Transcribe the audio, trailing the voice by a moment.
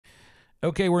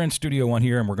Okay, we're in Studio One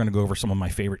here, and we're going to go over some of my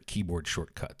favorite keyboard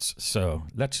shortcuts. So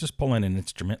let's just pull in an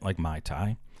instrument like Mai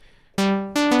Tai.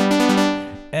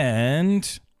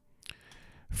 And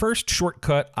first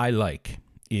shortcut I like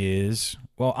is,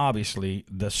 well, obviously,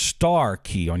 the star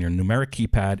key on your numeric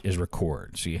keypad is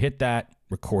record. So you hit that,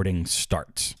 recording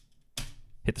starts.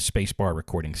 Hit the space bar,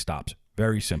 recording stops.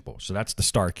 Very simple. So that's the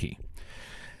star key.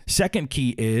 Second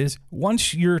key is,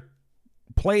 once your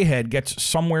playhead gets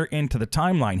somewhere into the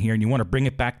timeline here and you want to bring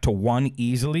it back to 1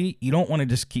 easily, you don't want to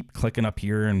just keep clicking up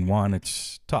here and 1.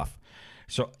 It's tough.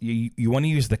 So you want to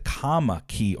use the comma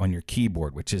key on your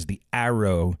keyboard, which is the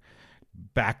arrow,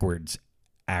 backwards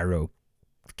arrow.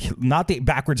 Not the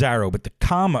backwards arrow, but the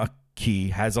comma key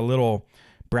has a little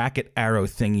bracket arrow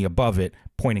thingy above it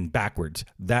pointing backwards.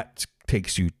 That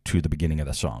takes you to the beginning of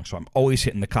the song. So I'm always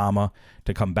hitting the comma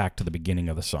to come back to the beginning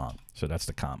of the song. So that's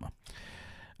the comma.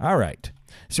 All right.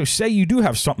 So say you do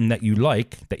have something that you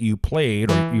like, that you played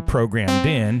or you programmed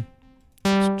in.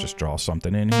 Let's just draw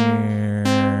something in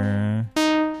here.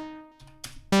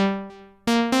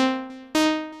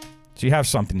 So you have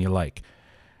something you like.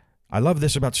 I love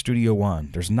this about Studio One.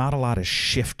 There's not a lot of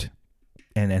shift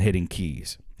and then hitting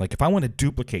keys. Like if I want to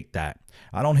duplicate that,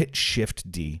 I don't hit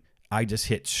Shift D. I just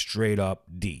hit straight up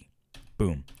D.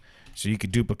 Boom. So you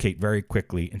could duplicate very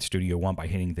quickly in Studio One by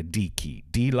hitting the D key.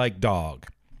 D like dog.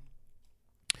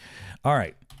 All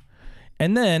right.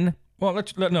 And then, well,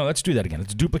 let's do that again.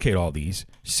 Let's duplicate all these.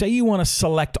 Say you want to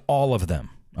select all of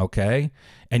them, okay?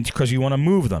 And because you want to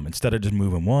move them instead of just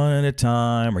moving one at a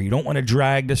time, or you don't want to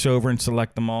drag this over and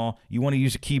select them all, you want to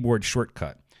use a keyboard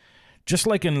shortcut. Just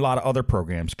like in a lot of other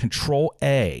programs, Control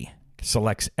A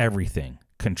selects everything.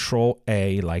 Control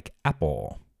A like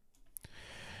Apple.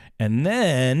 And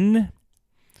then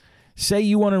say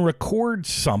you want to record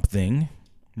something,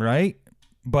 right?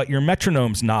 But your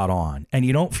metronome's not on, and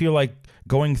you don't feel like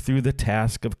going through the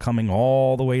task of coming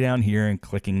all the way down here and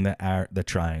clicking the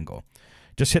triangle.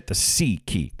 Just hit the C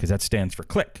key, because that stands for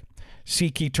click. C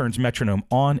key turns metronome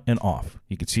on and off.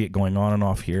 You can see it going on and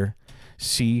off here.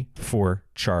 C for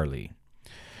Charlie.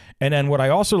 And then what I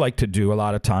also like to do a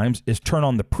lot of times is turn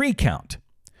on the pre-count.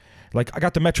 Like I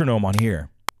got the metronome on here,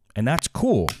 and that's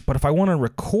cool. But if I want to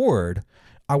record,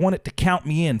 I want it to count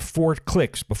me in 4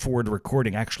 clicks before the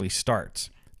recording actually starts.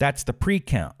 That's the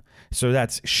pre-count. So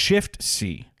that's Shift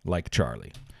C, like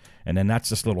Charlie. And then that's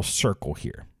this little circle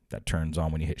here that turns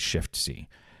on when you hit Shift C.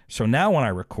 So now when I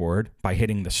record, by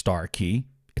hitting the star key,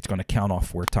 it's going to count off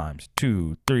 4 times.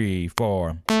 2, 3,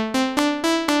 4.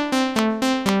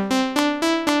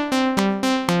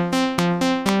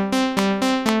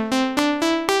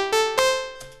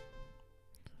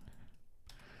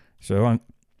 So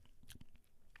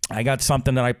I got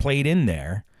something that I played in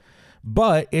there,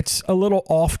 but it's a little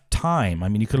off time. I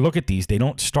mean, you could look at these. They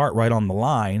don't start right on the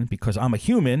line because I'm a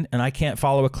human and I can't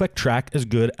follow a click track as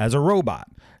good as a robot.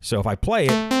 So if I play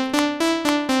it,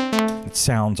 it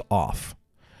sounds off.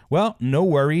 Well, no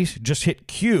worries. Just hit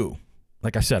Q.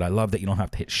 Like I said, I love that you don't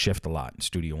have to hit Shift a lot in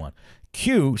Studio One.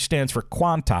 Q stands for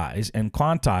quantize, and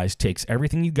quantize takes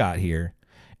everything you got here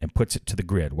and puts it to the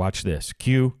grid. Watch this.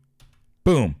 Q.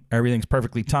 Boom. Everything's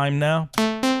perfectly timed now.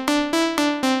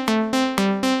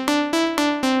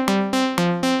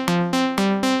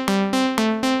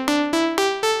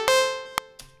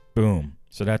 Boom.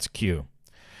 So that's Q.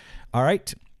 All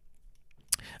right.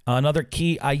 Another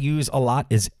key I use a lot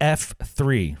is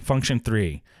F3, function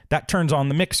 3. That turns on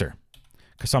the mixer.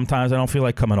 Because sometimes I don't feel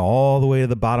like coming all the way to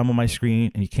the bottom of my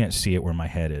screen and you can't see it where my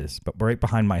head is. But right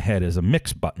behind my head is a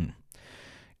mix button.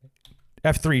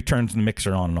 F3 turns the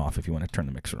mixer on and off if you want to turn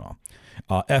the mixer on.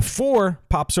 F4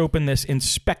 pops open this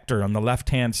inspector on the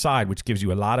left-hand side, which gives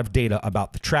you a lot of data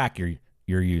about the track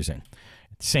you're using.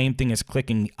 Same thing as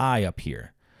clicking the I up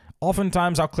here.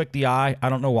 Oftentimes I'll click the I. I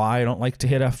don't know why. I don't like to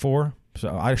hit F4,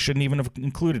 so I shouldn't even have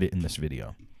included it in this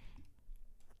video.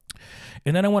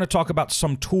 And then I want to talk about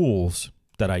some tools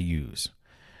that I use.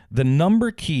 The number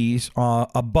keys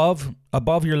above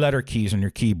your letter keys on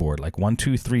your keyboard, like 1,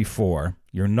 2, 3, 4,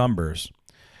 your numbers,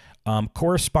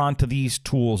 correspond to these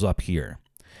tools up here.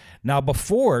 Now,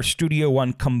 before Studio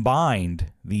One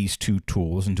combined these two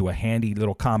tools into a handy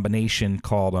little combination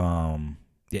called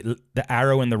the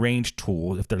arrow and the range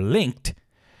tool, if they're linked,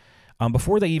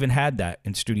 before they even had that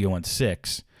in Studio One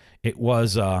 6, it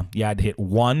was you had to hit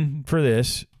 1 for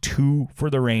this, 2 for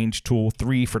the range tool,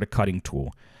 3 for the cutting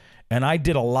tool. And I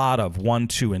did a lot of 1,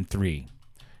 2, and 3.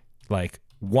 Like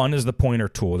 1 is the pointer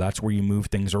tool. That's where you move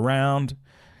things around.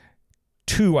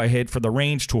 2 I hit for the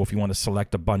range tool if you want to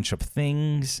select a bunch of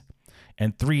things.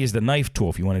 And 3 is the knife tool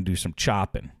if you want to do some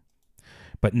chopping.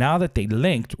 But now that they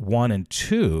linked 1 and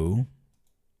 2,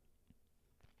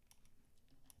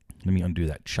 Let me undo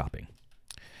that chopping.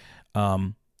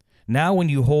 Now when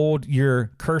you hold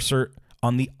your cursor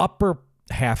on the upper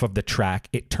half of the track,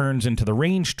 it turns into the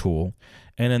range tool.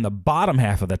 And in the bottom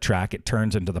half of the track, it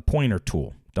turns into the pointer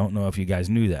tool. Don't know if you guys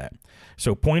knew that.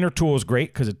 So pointer tool is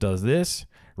great because it does this.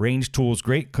 Range tool is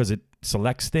great because it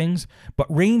selects things.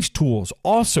 But range tool is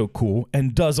also cool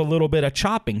and does a little bit of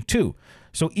chopping too.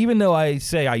 So even though I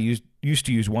say I used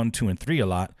to use 1, 2, and 3 a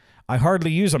lot, I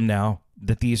hardly use them now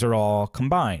that these are all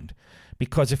combined.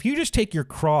 Because if you just take your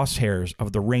crosshairs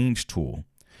of the range tool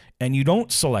and you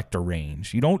don't select a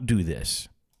range, you don't do this,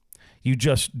 you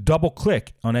just double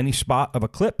click on any spot of a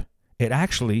clip, it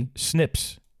actually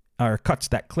snips or cuts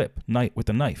that clip with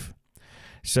a knife.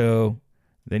 So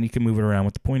then you can move it around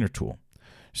with the pointer tool.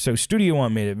 So Studio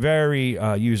One made it very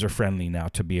user-friendly now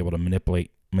to be able to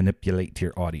manipulate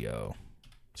your audio.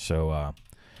 So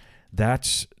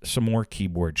that's some more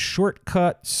keyboard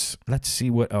shortcuts. Let's see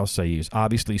what else I use.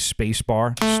 Obviously,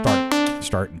 spacebar,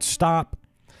 start and stop.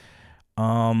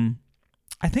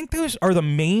 I think those are the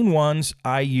main ones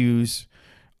I use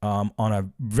on a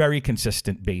very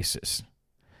consistent basis.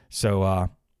 So,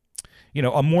 you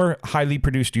know, a more highly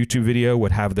produced YouTube video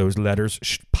would have those letters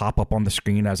pop up on the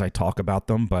screen as I talk about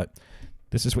them. But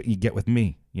this is what you get with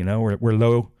me. You know, we're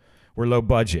low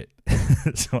budget,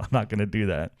 so I'm not going to do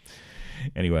that.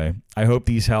 Anyway, I hope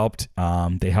these helped.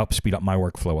 They help speed up my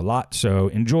workflow a lot. So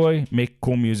enjoy, make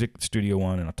cool music, Studio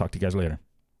One, and I'll talk to you guys later.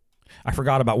 I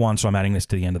forgot about one, so I'm adding this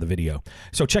to the end of the video.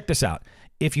 So check this out.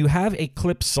 If you have a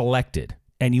clip selected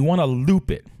and you want to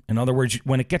loop it, in other words,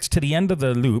 when it gets to the end of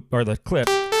the loop or the clip,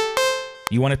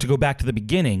 you want it to go back to the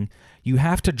beginning, you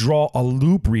have to draw a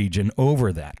loop region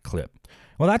over that clip.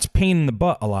 Well, that's a pain in the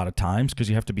butt a lot of times because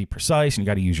you have to be precise and you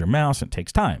got to use your mouse and it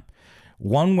takes time.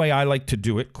 One way I like to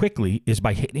do it quickly is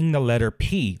by hitting the letter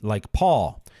P, like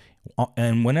Paul.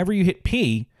 And whenever you hit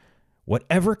P,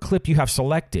 whatever clip you have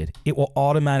selected, it will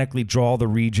automatically draw the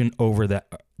region over the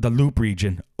loop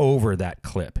region over that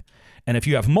clip. And if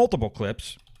you have multiple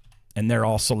clips and they're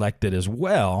all selected as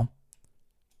well,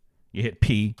 you hit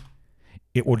P,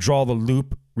 it will draw the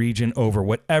loop region over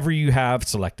whatever you have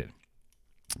selected.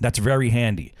 That's very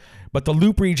handy. But the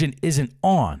loop region isn't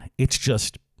on. It's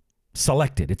just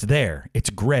selected. It's there. It's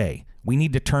gray. We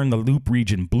need to turn the loop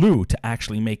region blue to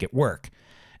actually make it work.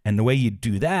 And the way you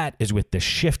do that is with the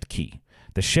shift key.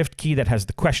 The shift key that has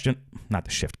the question, not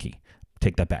the shift key,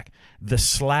 take that back. The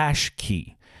slash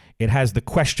key. It has the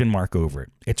question mark over it.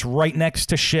 It's right next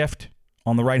to shift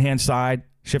on the right-hand side.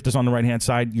 Shift is on the right-hand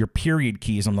side. Your period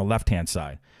key is on the left-hand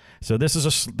side. So this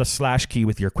is the slash key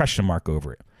with your question mark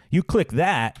over it. You click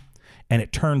that, and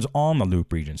it turns on the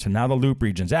loop region. So now the loop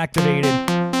region's activated.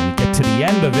 When you get to the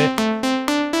end of it,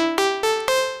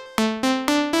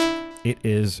 it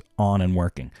is on and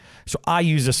working. So I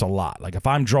use this a lot. Like if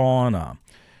I'm drawing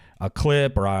a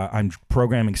clip or I'm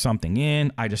programming something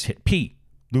in, I just hit P.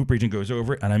 Loop region goes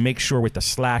over it, and I make sure with the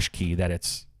slash key that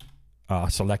it's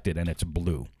selected and it's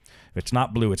blue. If it's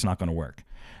not blue, it's not going to work.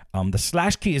 The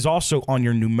slash key is also on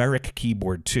your numeric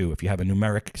keyboard too. If you have a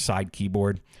numeric side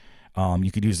keyboard,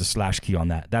 you could use the slash key on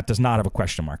that. That does not have a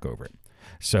question mark over it.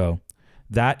 So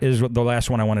that is the last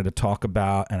one I wanted to talk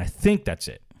about, and I think that's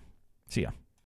it. See ya.